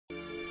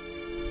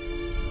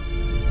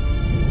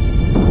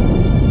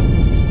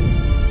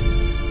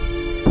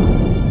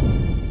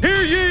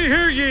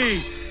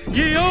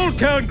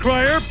town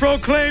crier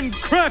proclaimed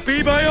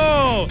crappy by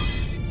all.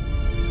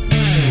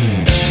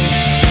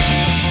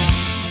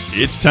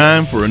 It's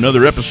time for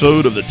another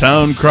episode of the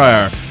Town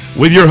Crier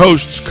with your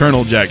hosts,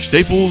 Colonel Jack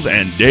Staples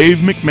and Dave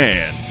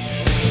McMahon.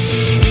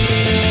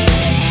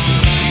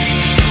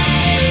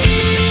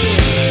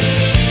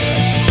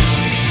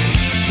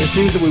 It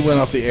seems that we went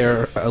off the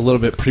air a little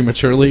bit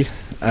prematurely,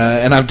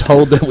 and I'm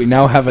told that we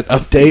now have an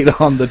update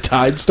on the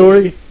Tide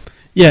story.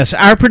 Yes,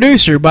 our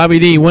producer, Bobby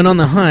D, went on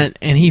the hunt,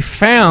 and he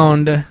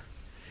found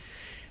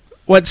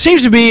what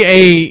seems to be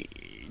a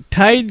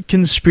Tide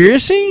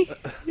conspiracy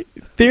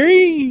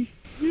theory.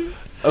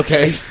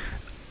 Okay.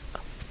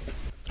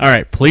 All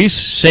right, police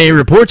say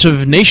reports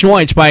of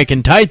nationwide spike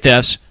in Tide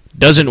thefts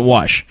doesn't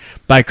wash.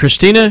 By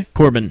Christina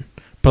Corbin.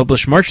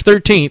 Published March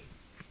 13th,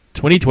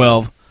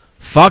 2012,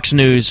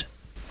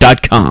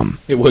 FoxNews.com.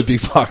 It would be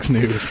Fox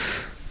News.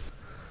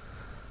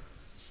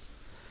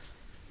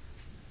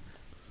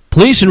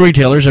 Police and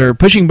retailers are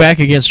pushing back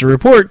against a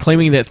report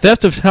claiming that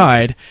theft of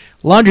Tide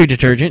laundry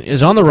detergent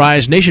is on the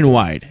rise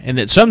nationwide and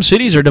that some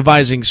cities are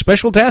devising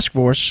special task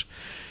force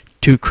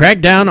to crack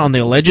down on the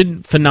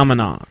alleged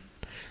phenomenon.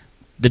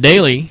 The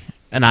Daily,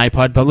 an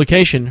iPod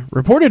publication,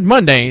 reported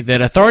Monday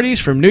that authorities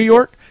from New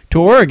York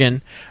to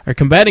Oregon are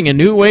combating a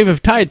new wave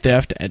of Tide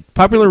theft at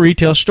popular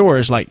retail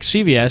stores like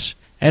CVS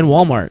and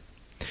Walmart.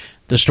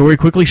 The story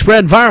quickly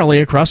spread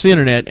virally across the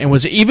internet and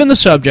was even the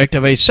subject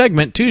of a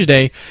segment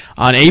Tuesday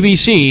on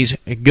ABC's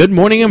Good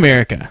Morning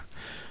America.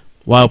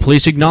 While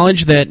police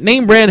acknowledge that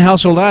name-brand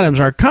household items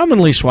are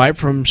commonly swiped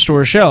from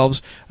store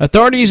shelves,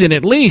 authorities in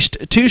at least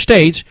 2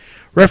 states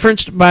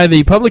referenced by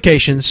the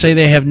publication say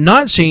they have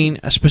not seen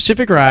a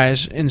specific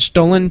rise in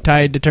stolen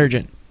Tide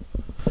detergent.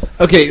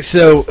 Okay,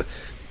 so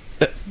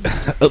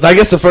I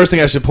guess the first thing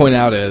I should point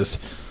out is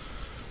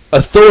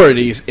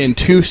authorities in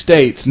 2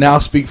 states now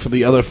speak for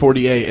the other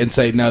 48 and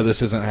say, no,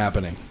 this isn't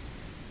happening.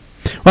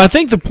 Well, I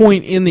think the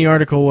point in the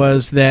article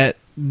was that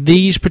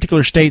these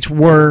particular states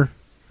were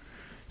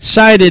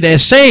cited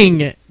as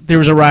saying there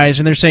was a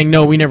rise, and they're saying,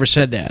 no, we never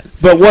said that.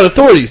 But what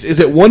authorities? Is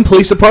it one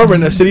police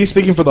department in a city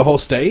speaking for the whole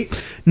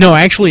state? No,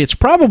 actually, it's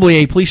probably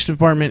a police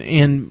department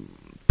in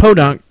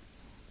Podunk,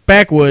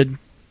 Backwood,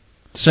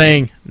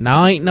 saying,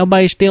 no, ain't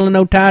nobody stealing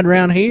no Tide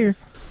around here.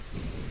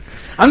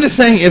 I'm just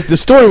saying, if the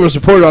story was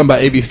reported on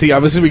by ABC,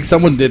 I'm assuming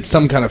someone did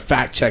some kind of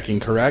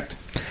fact-checking, correct?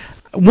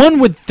 One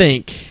would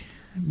think,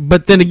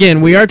 but then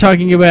again, we are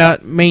talking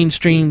about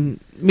mainstream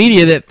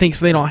media that thinks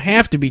they don't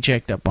have to be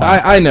checked up on.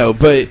 I know,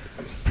 but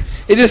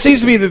it just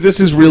seems to me that this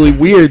is really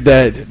weird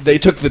that they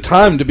took the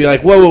time to be like,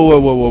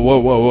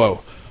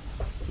 whoa.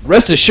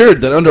 Rest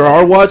assured that under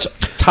our watch,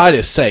 Tide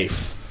is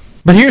safe.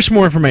 But here's some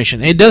more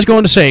information. It does go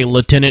on to say,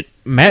 Lieutenant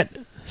Matt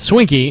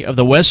Swinkie of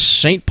the West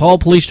St. Paul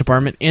Police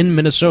Department in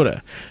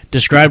Minnesota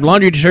described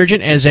laundry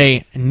detergent as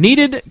a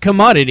needed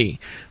commodity,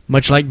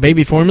 much like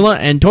baby formula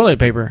and toilet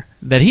paper,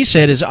 that he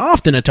said is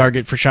often a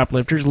target for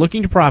shoplifters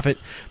looking to profit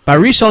by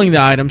reselling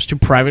the items to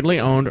privately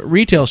owned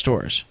retail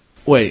stores.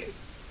 Wait.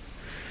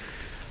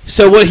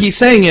 So what he's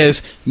saying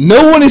is,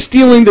 no one is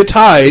stealing the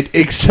Tide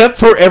except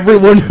for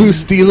everyone who's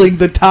stealing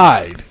the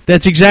Tide.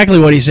 That's exactly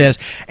what he says.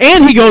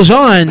 And he goes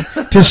on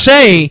to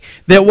say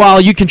that while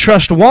you can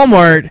trust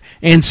Walmart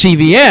and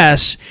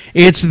CVS,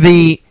 it's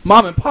the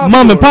mom and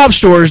pop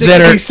stores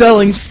that are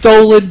selling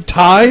stolen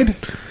Tide.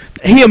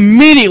 He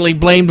immediately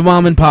blamed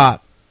mom and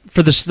pop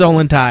for the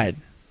stolen Tide.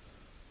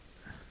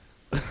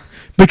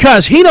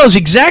 Because he knows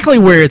exactly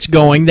where it's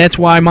going. That's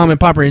why mom and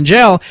pop are in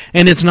jail,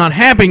 and it's not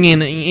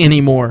happening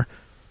anymore.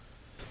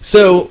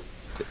 So,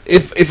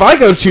 if I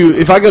go to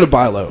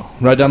Bilo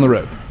right down the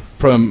road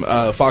from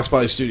Fox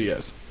Body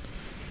Studios,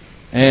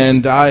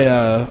 and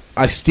I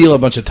steal a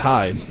bunch of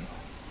Tide,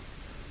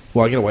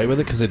 will I get away with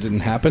it because it didn't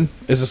happen?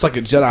 Is this like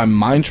a Jedi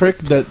mind trick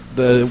that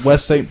the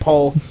West St.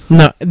 Paul?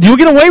 No, you'll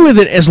get away with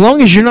it as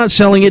long as you're not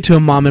selling it to a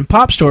mom and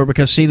pop store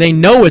because see they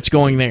know it's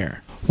going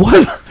there.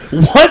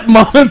 What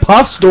mom and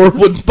pop store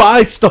would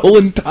buy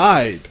stolen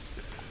Tide?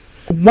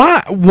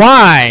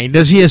 Why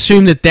does he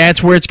assume that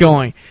that's where it's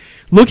going?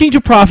 Looking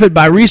to profit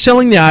by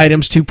reselling the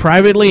items to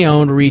privately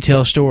owned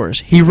retail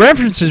stores. He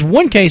references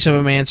one case of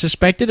a man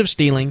suspected of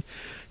stealing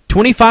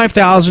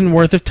 $25,000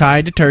 worth of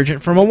Tide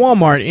detergent from a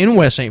Walmart in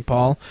West St.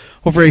 Paul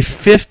over a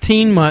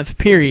 15-month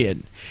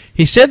period.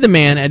 He said the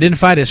man,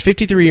 identified as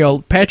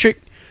 53-year-old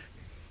Patrick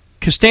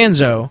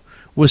Costanzo,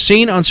 was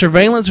seen on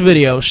surveillance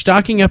video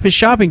stocking up his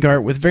shopping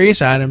cart with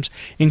various items,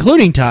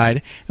 including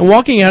Tide, and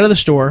walking out of the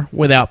store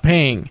without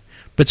paying.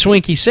 But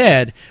Swinkie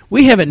said,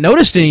 we haven't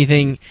noticed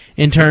anything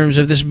in terms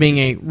of this being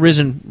a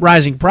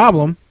rising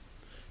problem.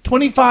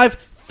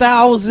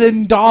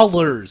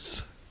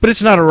 $25,000. But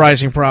it's not a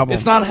rising problem.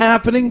 It's not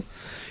happening?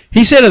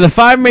 He said of the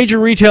 5 major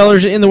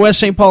retailers in the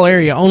West St. Paul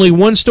area, only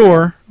one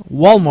store,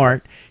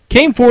 Walmart,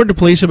 came forward to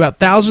police about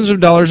thousands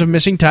of dollars of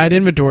missing Tide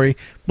inventory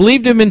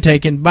believed to have been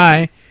taken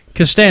by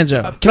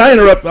Costanzo. Can I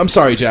interrupt? I'm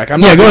sorry, Jack. Go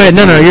ahead.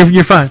 No,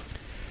 you're fine.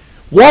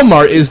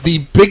 Walmart is the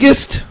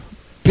biggest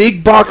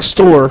big box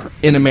store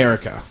in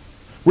America.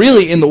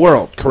 Really, in the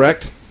world,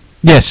 correct?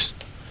 Yes.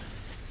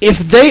 If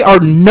they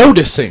are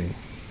noticing,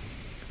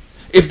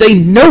 if they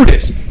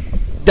notice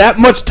that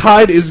much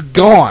Tide is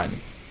gone,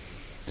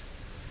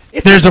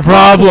 There's a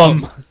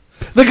problem.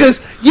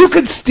 Because you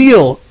could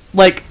steal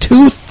like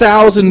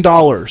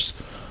 $2,000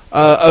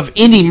 of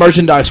any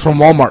merchandise from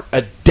Walmart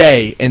a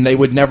day, and they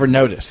would never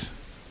notice.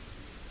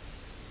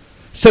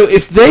 So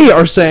if they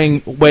are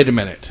saying, wait a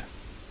minute,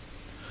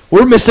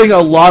 we're missing a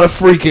lot of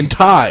freaking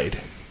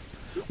Tide,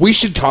 we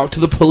should talk to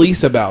the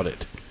police about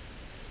it.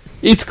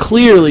 It's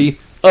clearly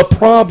a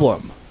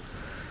problem.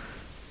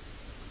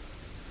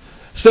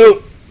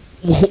 So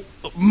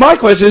my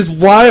question is,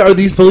 why are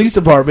these police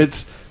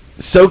departments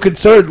so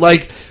concerned?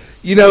 Like,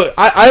 you know,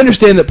 I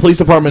understand that police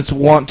departments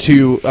want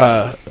to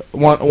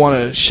want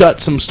to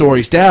shut some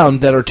stories down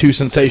that are too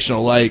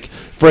sensational. Like,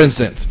 for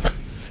instance,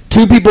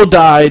 2 people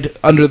died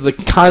under the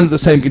kind of the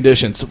same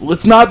conditions.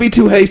 Let's not be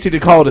too hasty to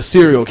call it a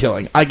serial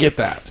killing. I get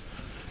that,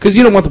 because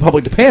you don't want the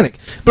public to panic.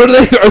 But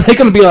are they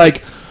going to be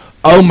like,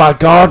 oh my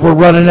God, we're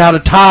running out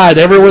of Tide,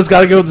 everyone's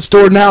got to go to the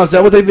store now? Is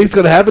that what they think is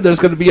going to happen? There's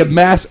going to be a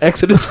mass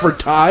exodus for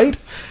Tide?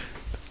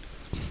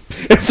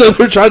 And so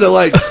they're trying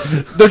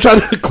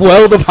to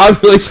quell the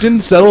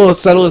population, settle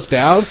us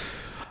down.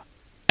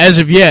 As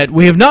of yet,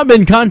 we have not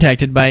been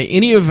contacted by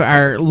any of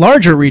our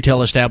larger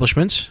retail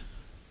establishments.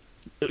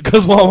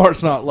 Because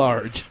Walmart's not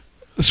large.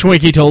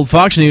 Swinky told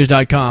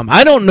FoxNews.com,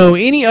 I don't know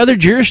any other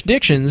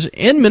jurisdictions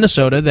in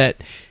Minnesota that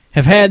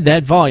have had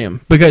that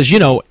volume. Because, you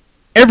know,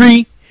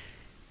 every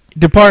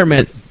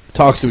department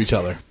Talks to each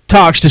other.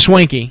 Talks to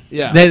Swanky.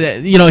 Yeah.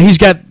 You know, he's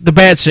got the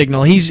bat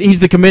signal. He's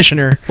the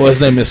commissioner. Well, his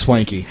name is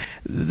Swanky.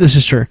 This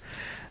is true.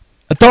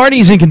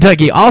 Authorities in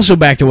Kentucky also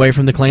backed away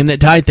from the claim that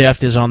Tide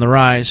theft is on the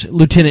rise.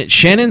 Lieutenant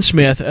Shannon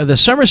Smith of the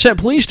Somerset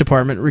Police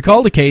Department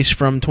recalled a case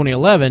from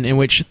 2011 in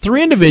which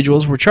 3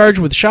 individuals were charged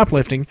with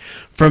shoplifting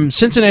from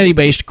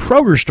Cincinnati-based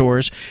Kroger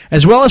stores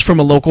as well as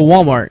from a local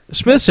Walmart.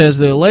 Smith says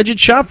the alleged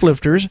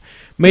shoplifters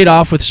made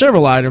off with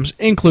several items,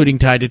 including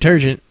Tide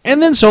detergent,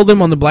 and then sold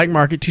them on the black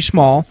market to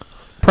small,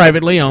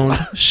 privately owned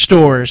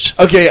stores.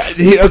 Okay.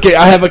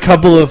 I have a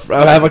couple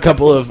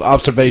of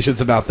observations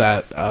about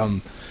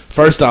that.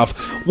 First off,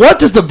 what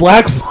does the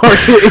black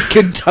market in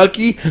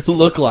Kentucky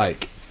look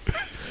like?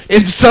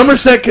 In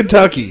Somerset,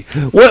 Kentucky.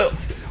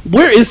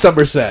 Where is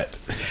Somerset?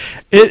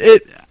 I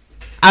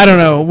don't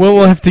know.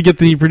 We'll have to get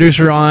the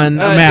producer on a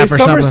map or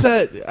something. Is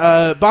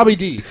Somerset, Bobby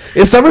D,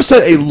 is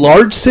Somerset a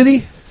large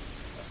city?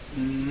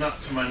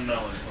 Not to my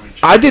knowledge.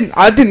 I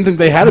didn't think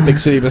they had a big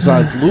city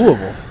besides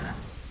Louisville.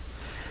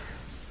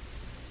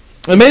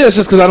 And maybe that's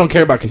just because I don't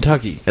care about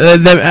Kentucky.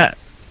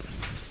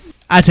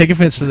 I take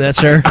offense to that,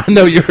 sir. I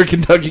know you're a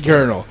Kentucky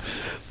colonel.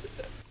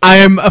 I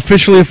am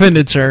officially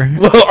offended, sir.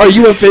 Well, are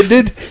you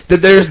offended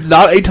that there's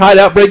not a Tide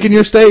outbreak in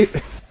your state?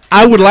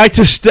 I would like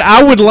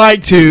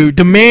to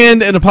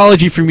demand an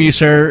apology from you,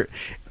 sir,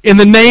 in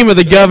the name of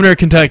the governor of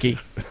Kentucky.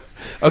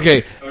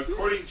 Okay.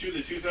 According to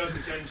the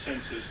 2010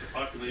 census, the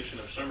population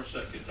of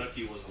Somerset,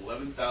 Kentucky was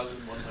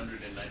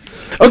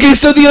 11,197. Okay,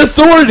 so the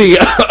authority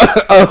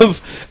of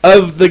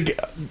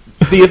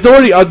the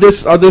authority on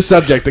this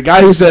subject, the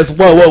guy who says,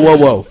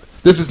 whoa,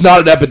 this is not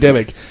an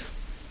epidemic,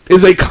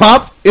 is a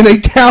cop in a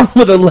town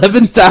with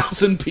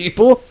 11,000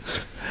 people.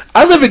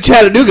 I live in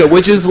Chattanooga,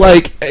 which is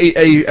like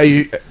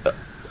a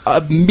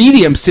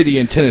medium city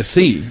in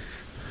Tennessee.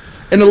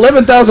 And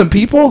 11,000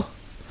 people?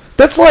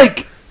 That's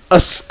like a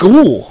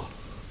school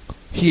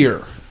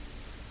here.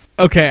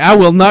 Okay, I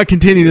will not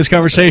continue this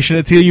conversation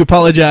until you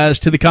apologize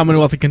to the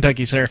Commonwealth of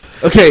Kentucky, sir.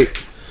 Okay,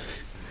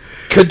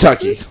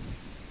 Kentucky.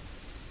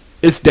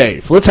 It's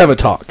Dave. Let's have a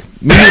talk.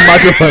 Me and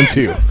microphone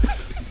too.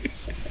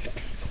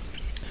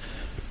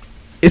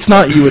 It's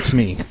not you, it's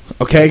me.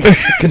 Okay?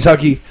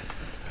 Kentucky.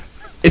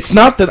 It's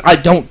not that I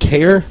don't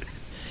care.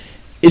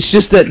 It's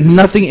just that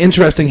nothing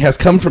interesting has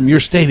come from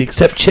your state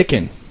except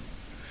chicken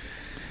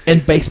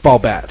and baseball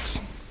bats.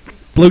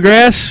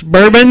 Bluegrass,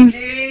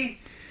 bourbon,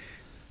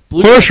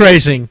 horse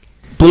racing.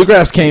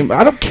 Bluegrass came.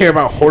 I don't care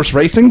about horse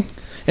racing.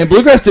 And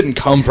bluegrass didn't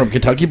come from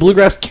Kentucky.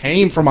 Bluegrass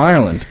came from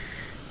Ireland.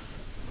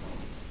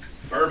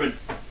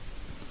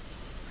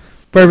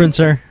 Bourbon,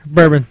 sir.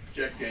 Bourbon.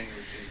 Jack Daniels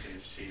in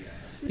Tennessee.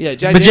 Yeah,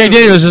 Jack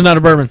Daniels is not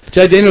a bourbon.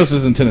 Jack Daniels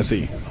is in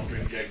Tennessee. I don't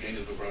drink Jack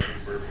Daniels, but I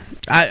drink bourbon.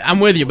 I'm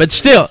with you, but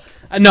still,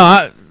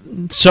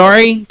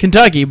 sorry,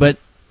 Kentucky, but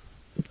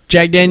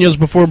Jack Daniels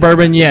before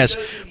bourbon, yes.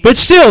 But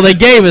still, they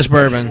gave us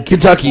bourbon.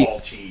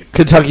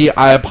 Kentucky,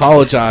 I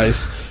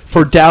apologize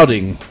for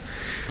doubting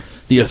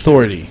the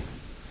authority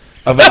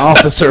of an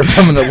officer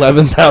from an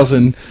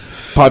 11,000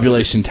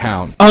 population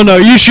town. Oh, no,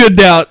 you should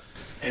doubt.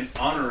 An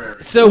honorary.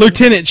 So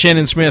Lieutenant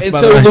Shannon Smith, And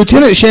by so the way.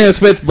 Lieutenant Shannon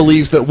Smith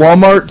believes that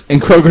Walmart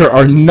and Kroger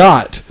are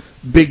not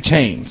big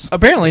chains.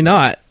 Apparently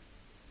not.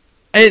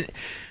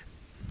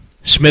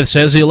 Smith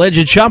says the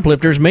alleged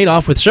shoplifters made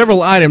off with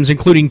several items,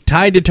 including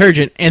Tide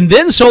detergent, and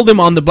then sold them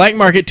on the black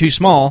market to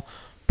small,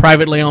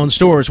 privately owned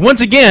stores.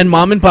 Once again,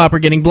 mom and pop are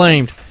getting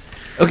blamed.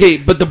 Okay,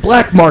 but the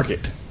black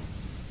market.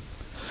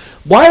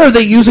 Why are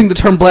they using the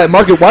term black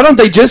market? Why don't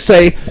they just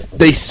say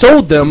they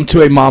sold them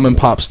to a mom and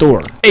pop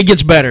store? It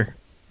gets better.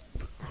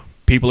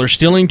 People are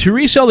stealing to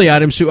resell the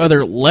items to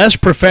other less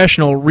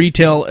professional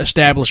retail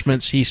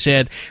establishments, he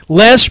said.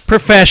 Less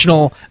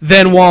professional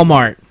than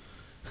Walmart.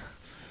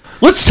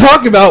 Let's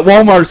talk about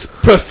Walmart's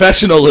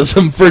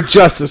professionalism for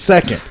just a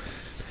second.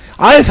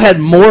 I've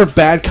had more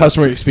bad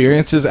customer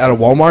experiences at a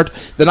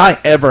Walmart than I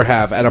ever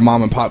have at a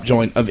mom and pop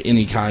joint of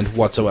any kind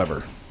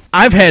whatsoever.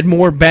 I've had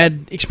more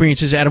bad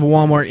experiences out of a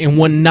Walmart in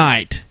one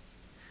night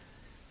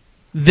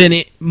than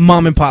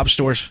mom and pop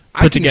stores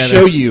put together. I can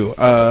show you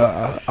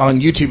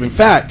on YouTube. In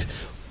fact,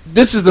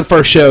 this is the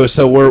first show,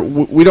 so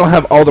we don't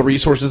have all the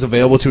resources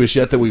available to us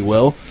yet that we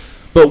will.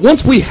 But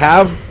once we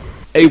have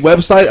a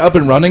website up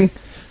and running,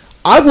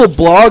 I will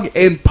blog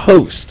and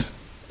post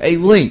a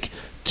link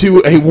to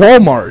a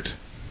Walmart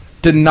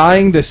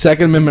denying the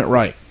Second Amendment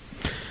right.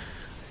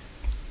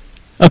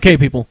 Okay,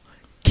 people.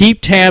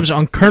 Keep tabs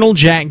on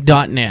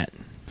coloneljack.net.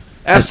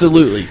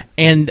 Absolutely.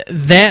 And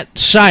that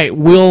site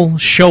will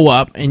show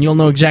up, and you'll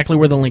know exactly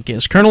where the link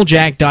is.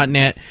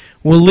 coloneljack.net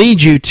will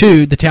lead you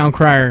to the Town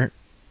Crier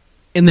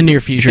in the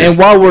near future. And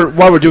while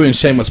we're doing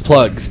shameless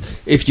plugs,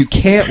 if you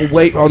can't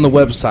wait on the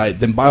website,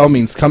 then by all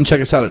means, come check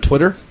us out at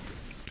Twitter.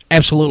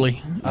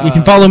 Absolutely. You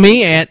can follow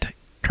me at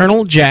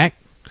Colonel Jack,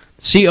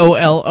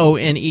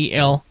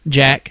 COLONEL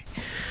Jack.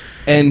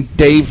 And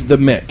Dave the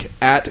Mick,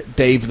 at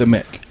Dave the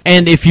Mick.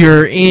 And if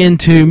you're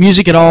into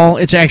music at all,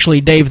 it's actually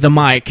Dave the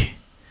Mic.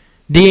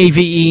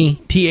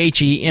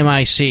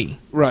 DAVETHEMIC.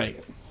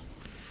 Right.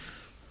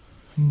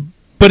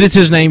 But it's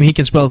his name. He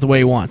can spell it the way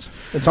he wants.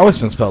 It's always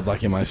been spelled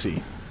like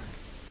MIC.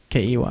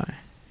 KEYMOUSE.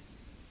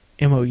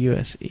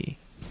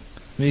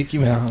 Mickey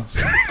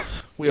Mouse.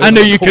 I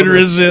knew you could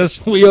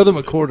resist. We owe them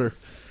a quarter.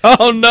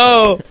 Oh,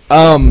 no.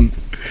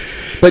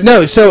 But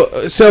no,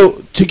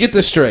 so to get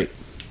this straight,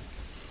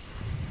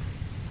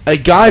 a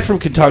guy from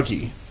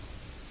Kentucky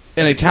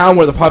in a town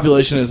where the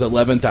population is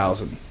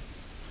 11,000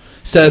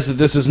 says that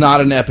this is not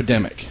an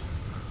epidemic.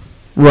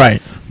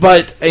 Right.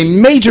 But a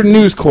major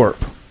news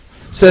corp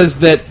says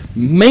that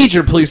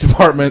major police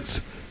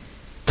departments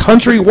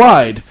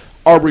countrywide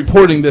are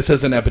reporting this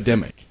as an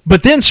epidemic.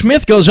 But then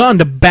Smith goes on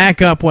to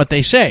back up what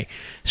they say.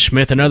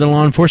 Smith and other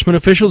law enforcement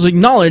officials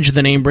acknowledge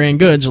the name brand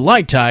goods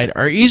like Tide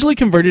are easily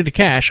converted to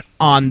cash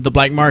on the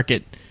black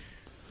market,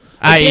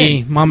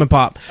 i.e. mom and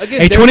pop.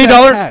 Again, A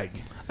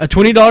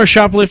 $20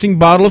 shoplifting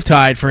bottle of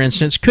Tide, for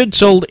instance, could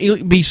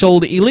be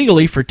sold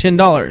illegally for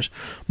 $10,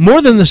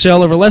 more than the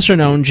sale of a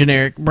lesser-known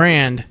generic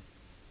brand.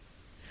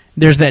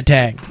 There's that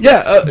tag.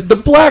 Yeah, the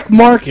black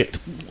market.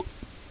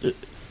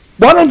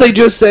 Why don't they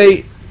just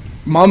say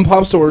mom and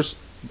pop stores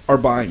are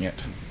buying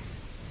it?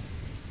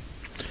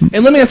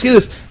 And let me ask you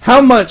this. How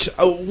much...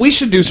 we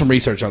should do some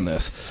research on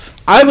this.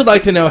 I would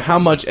like to know how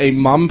much a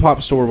mom and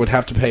pop store would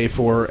have to pay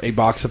for a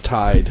box of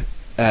Tide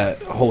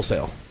at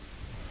wholesale.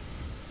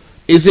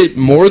 Is it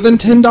more than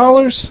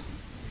 $10?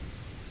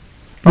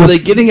 Are they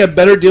getting a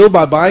better deal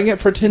by buying it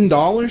for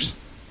 $10?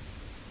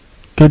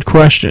 Good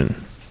question.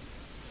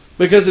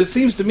 Because it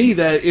seems to me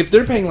that if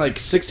they're paying like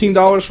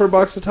 $16 for a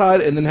box of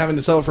Tide and then having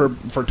to sell it for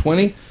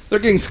 $20, they're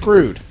getting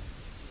screwed.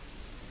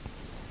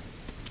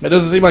 It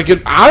doesn't seem like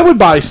it. I would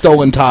buy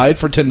stolen Tide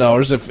for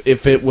 $10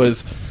 if it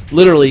was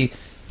literally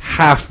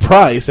half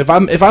price. If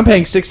I'm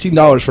paying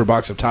 $16 for a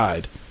box of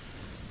Tide,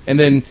 and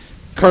then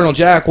Colonel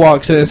Jack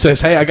walks in and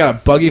says, "Hey, I got a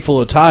buggy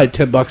full of Tide,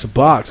 $10 a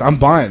box. I'm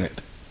buying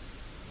it."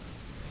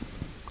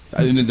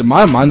 To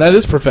my mind, that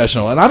is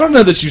professional, and I don't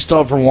know that you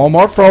stole it from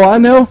Walmart. For all I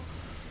know,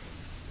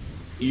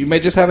 you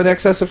may just have an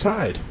excess of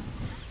Tide.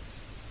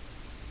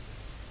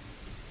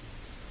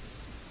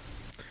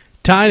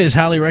 Tide is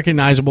highly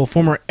recognizable.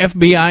 Former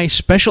FBI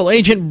Special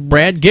Agent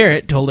Brad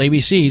Garrett told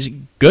ABC's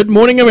Good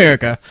Morning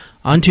America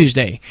on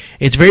Tuesday.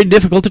 It's very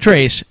difficult to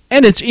trace,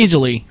 and it's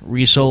easily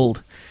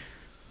resold.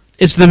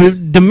 It's the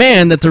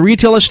demand that the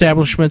retail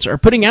establishments are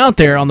putting out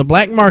there on the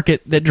black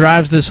market that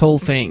drives this whole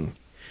thing,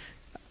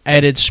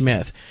 added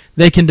Smith.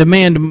 They can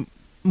demand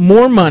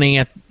more money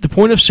at the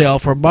point of sale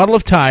for a bottle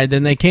of Tide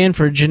than they can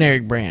for a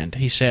generic brand,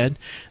 he said,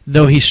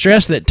 though he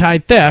stressed that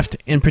Tide theft,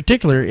 in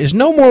particular, is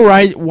no more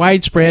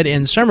widespread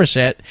in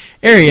Somerset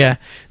area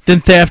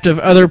than theft of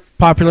other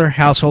popular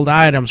household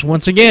items.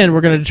 Once again,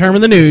 we're going to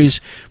determine the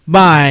news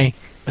by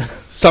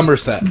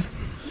Somerset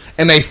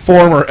and a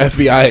former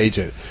FBI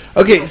agent.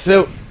 Okay,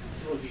 so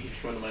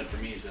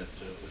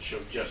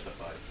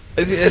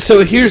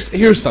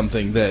here's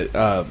something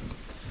that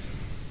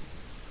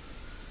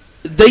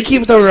they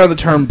keep throwing around the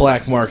term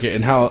black market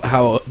and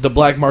how the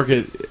black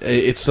market,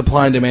 it's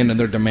supply and demand and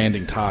they're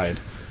demanding Tide.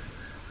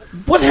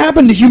 What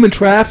happened to human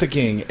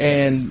trafficking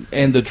and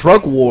the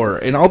drug war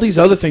and all these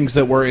other things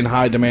that were in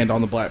high demand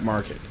on the black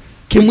market?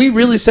 Can we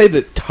really say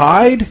that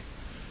Tide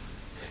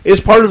is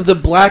part of the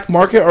black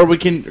market, or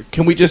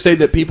can we just say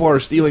that people are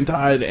stealing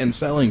Tide and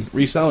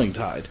reselling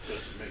Tide?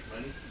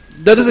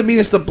 That doesn't mean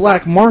it's the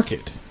black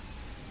market.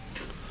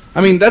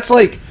 I mean, that's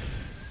like...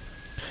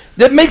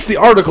 That makes the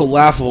article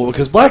laughable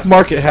because black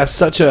market has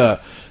such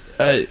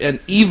an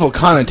evil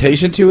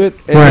connotation to it,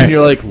 and then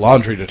you're like,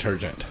 laundry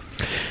detergent.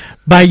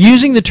 By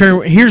using the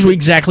term, here's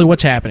exactly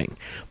what's happening.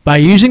 By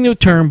using the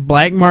term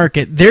black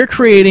market, they're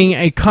creating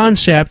a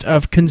concept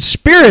of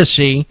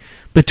conspiracy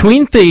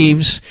between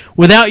thieves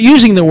without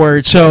using the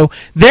word. So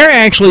they're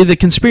actually the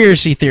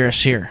conspiracy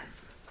theorists here.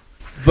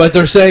 But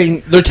they're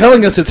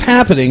telling us it's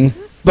happening,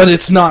 but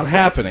it's not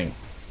happening.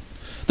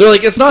 They're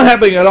like, it's not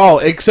happening at all,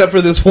 except for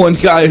this one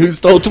guy who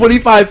stole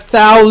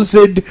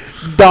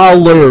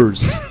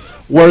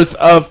 $25,000 worth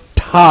of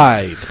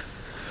Tide.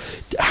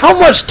 How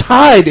much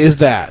Tide is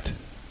that?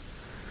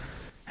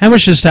 How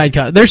much does Tide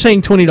cost? They're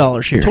saying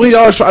 $20 here.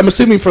 $20, I'm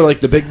assuming, for like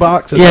the big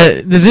box?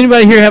 Does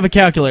anybody here have a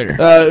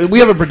calculator? We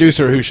have a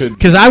producer who should.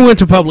 Because I went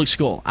to public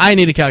school. I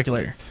need a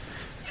calculator.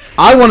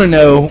 I want to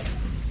know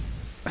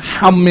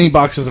how many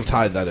boxes of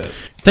Tide that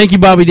is. Thank you,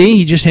 Bobby D.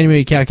 He just handed me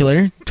a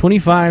calculator.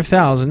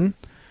 25,000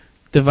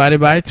 divided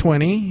by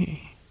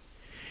 20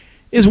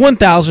 is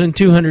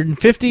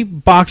 1,250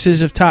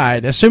 boxes of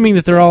Tide, assuming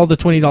that they're all the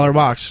 $20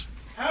 box.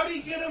 How do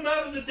you get them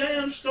out of the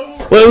damn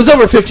store? Well, it was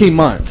over 15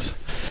 months.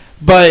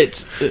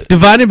 But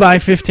divided by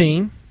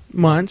 15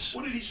 months.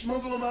 What, did he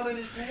smuggle them out in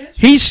his pants?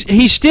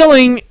 He's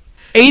stealing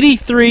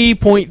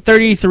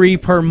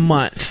 83.33 per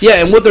month.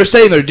 Yeah, and what they're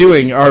saying they're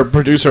doing, our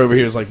producer over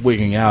here is like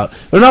wigging out.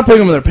 They're not putting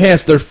them in their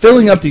pants. They're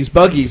filling up these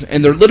buggies,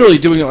 and they're literally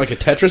doing it like a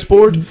Tetris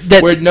board,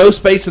 where no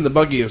space in the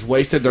buggy is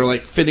wasted. They're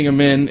like fitting them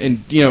in,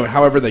 and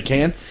however they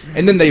can,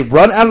 and then they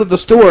run out of the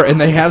store, and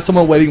they have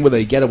someone waiting with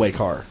a getaway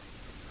car.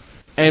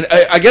 And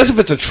I guess if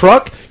it's a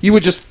truck, you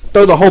would just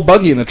throw the whole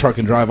buggy in the truck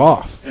and drive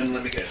off. And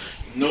let me guess,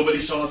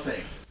 nobody saw a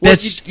thing. Well,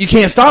 you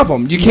can't stop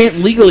them. You can't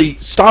legally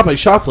stop a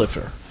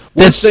shoplifter.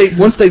 Once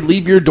they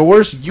leave your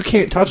doors, you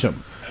can't touch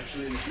them.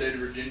 Actually, in the state of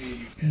Virginia,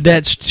 you can.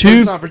 It's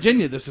not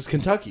Virginia. This is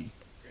Kentucky.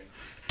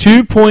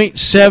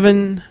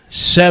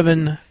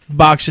 2.77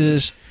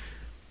 boxes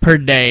per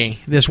day.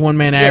 This one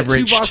man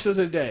averaged. 2 boxes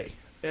a day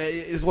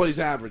is what he's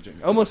averaging.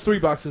 Almost 3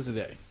 boxes a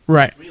day.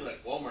 Right. I mean,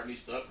 like Walmart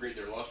needs to upgrade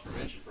their loss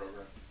prevention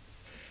program.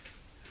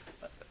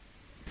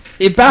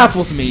 It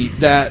baffles me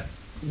that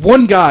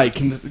one guy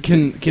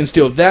can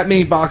steal that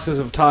many boxes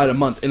of Tide a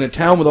month in a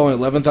town with only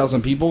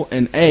 11,000 people,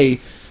 and A,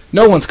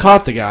 no one's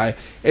caught the guy,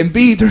 and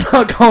B, they're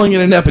not calling it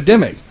an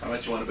epidemic. How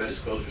much you want to bet his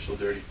clothes are so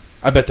dirty?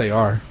 I bet they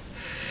are.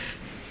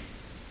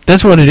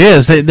 That's what it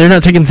is. They're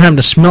not taking the time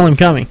to smell him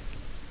coming.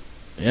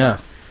 Yeah.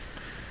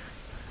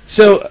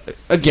 So,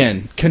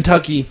 again,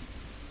 Kentucky,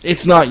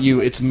 it's not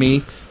you, it's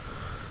me.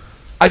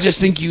 I just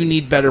think you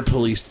need better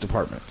police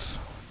departments.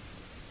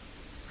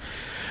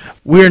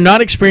 We are not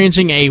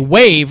experiencing a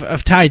wave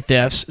of Tide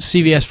thefts,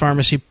 CVS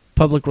Pharmacy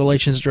Public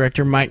Relations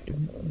Director Mike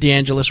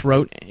DeAngelis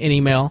wrote an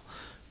email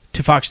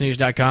to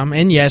FoxNews.com.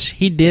 And yes,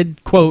 he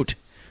did quote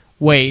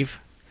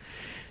wave.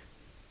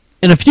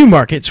 In a few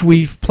markets,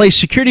 we've placed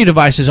security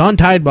devices on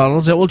Tide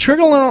bottles that will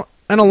trigger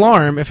an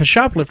alarm if a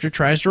shoplifter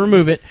tries to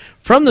remove it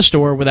from the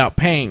store without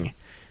paying,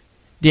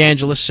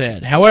 DeAngelis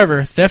said.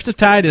 However, theft of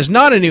Tide is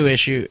not a new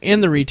issue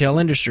in the retail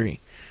industry.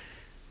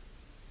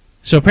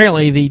 So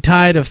apparently the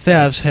tide of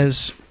thefts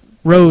has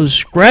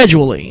rose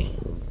gradually,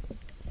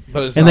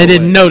 and they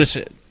didn't notice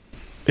it.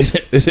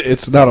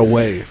 It's not a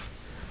wave.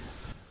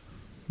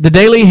 The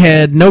Daily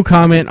had no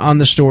comment on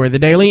the story. The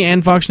Daily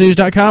and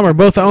FoxNews.com are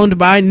both owned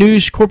by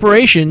News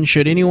Corporation,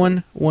 should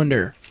anyone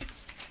wonder.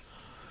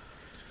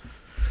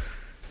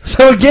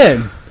 So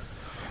again,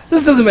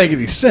 this doesn't make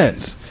any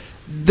sense.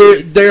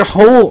 Their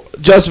whole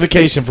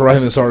justification for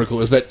writing this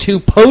article is that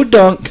 2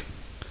 podunk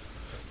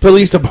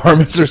police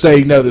departments are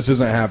saying, no, this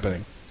isn't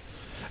happening.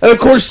 And of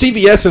course,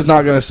 CVS is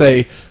not going to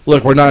say,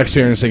 look, we're not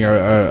experiencing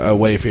a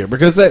wave here,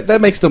 because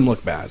that makes them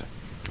look bad.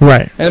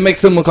 Right. And it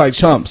makes them look like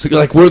chumps.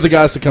 Like, we're the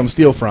guys to come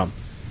steal from.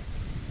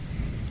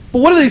 But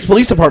what do these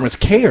police departments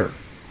care?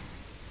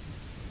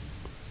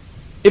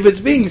 If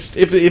it's being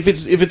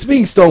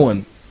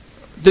stolen,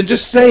 then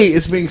just say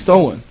it's being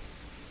stolen.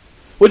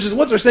 Which is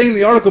what they're saying in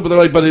the article, but they're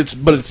like, but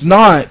it's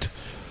not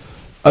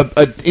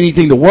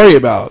anything to worry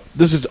about.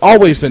 This has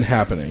always been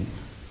happening.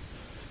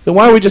 Then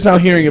why are we just now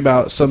hearing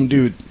about some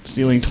dude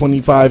stealing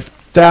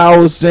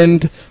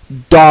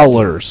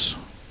 $25,000?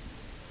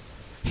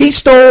 He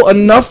stole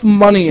enough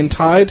money in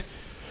Tide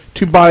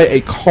to buy a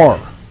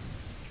car.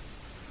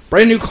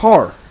 Brand new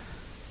car.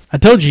 I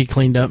told you he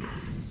cleaned up.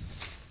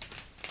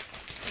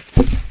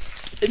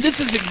 And this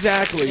is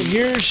exactly... And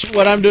here's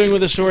what I'm doing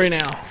with the story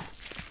now.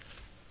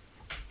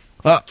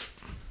 I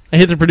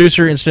hit the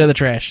producer instead of the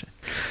trash.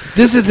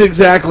 This is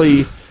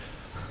exactly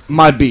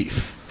my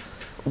beef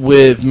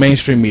with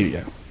mainstream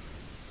media.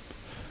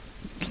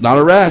 It's not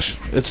a rash.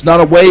 It's not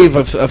a wave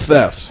of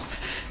thefts.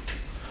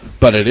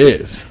 But it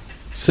is.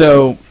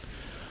 So,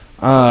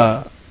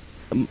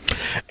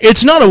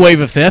 it's not a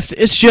wave of theft.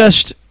 It's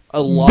just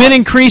been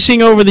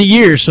increasing over the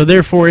years, so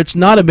therefore it's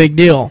not a big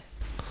deal.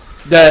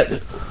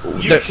 You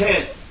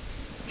can't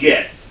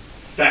get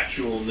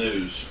factual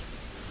news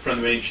from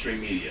the mainstream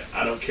media.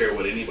 I don't care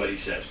what anybody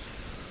says.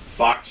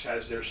 Fox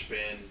has their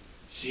spin.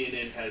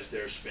 CNN has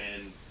their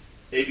spin.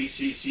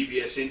 ABC,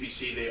 CBS,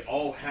 NBC, they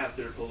all have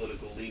their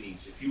political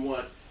leanings. If you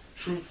want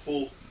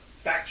truthful,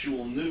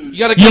 factual news...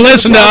 You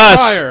listen to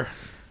us.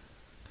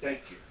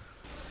 Thank you.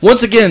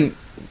 Once again,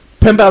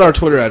 pimp out our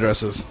Twitter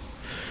addresses.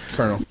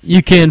 Colonel.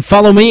 You can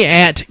follow me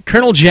at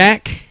Colonel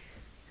Jack.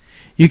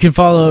 You can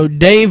follow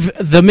Dave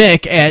the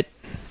Mick at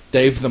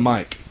Dave the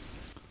Mike.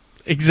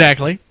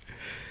 Exactly.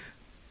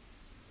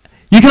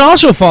 You can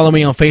also follow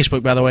me on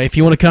Facebook, by the way. If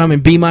you want to come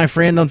and be my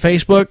friend on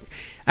Facebook,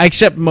 I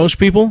accept most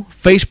people.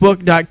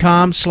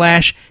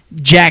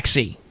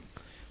 Facebook.com/Jaxie.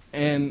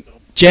 And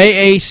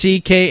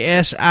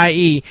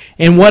Jacksie.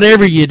 And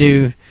whatever you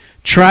do,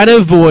 try to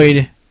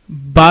avoid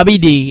Bobby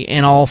D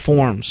in all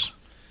forms.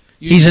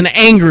 He's an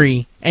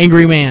angry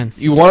man.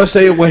 You want to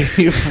stay away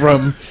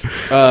from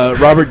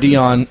Robert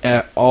Dion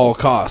at all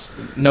costs.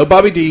 No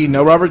Bobby D,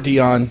 no Robert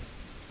Dion.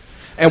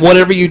 And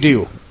whatever you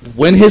do,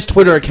 when his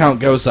Twitter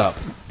account goes up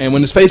and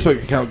when his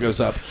Facebook account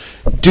goes up,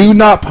 do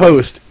not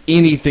post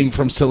anything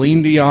from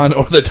Celine Dion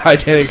or the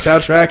Titanic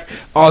soundtrack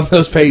on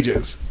those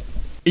pages.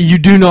 You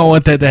do not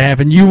want that to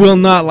happen. You will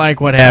not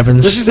like what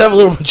happens. Let's just have a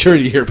little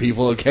maturity here,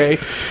 people, okay?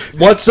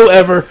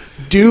 Whatsoever,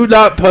 do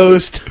not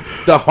post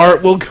The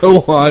Heart Will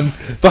Go On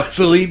by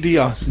Celine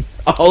Dion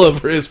all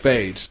over his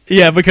page.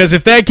 Yeah, because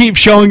if that keeps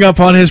showing up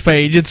on his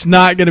page, it's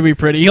not going to be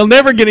pretty. He'll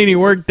never get any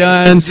work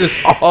done. It's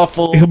just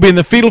awful. He'll be in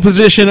the fetal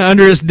position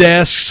under his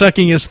desk,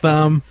 sucking his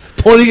thumb.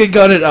 Pointing a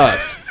gun at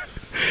us.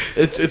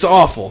 It's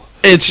awful.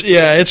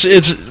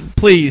 It's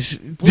please,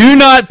 do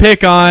not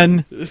pick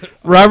on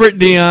Robert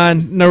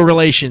Dion, no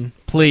relation,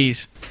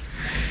 please.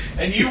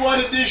 And you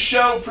wanted this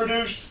show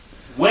produced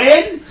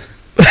when?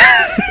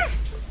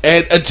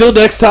 And until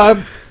next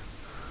time,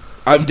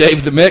 I'm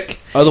Dave the Mick,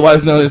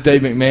 otherwise known as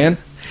Dave McMahon.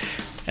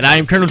 And I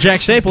am Colonel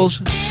Jack Staples.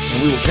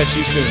 And we will catch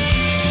you soon.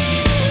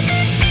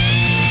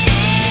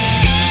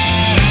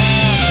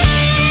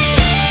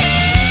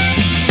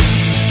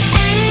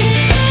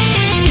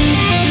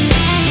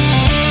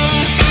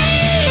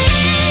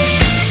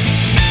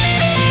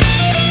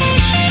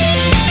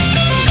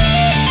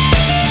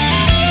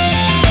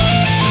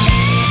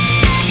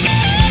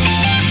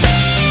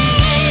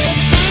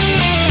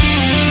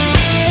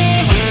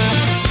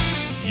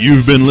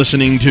 You've been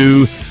listening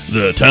to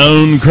The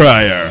Town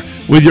Crier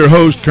with your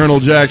host, Colonel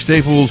Jack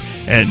Staples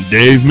and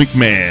Dave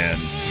McMahon.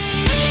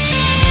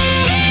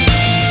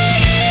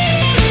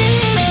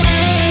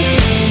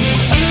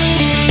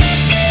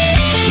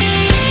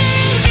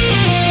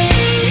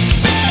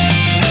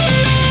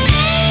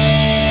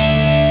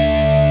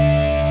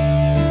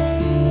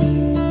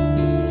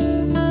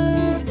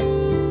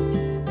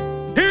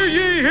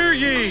 Hear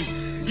ye,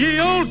 ye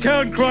old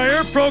town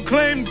crier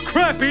proclaimed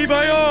crappy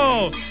by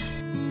all.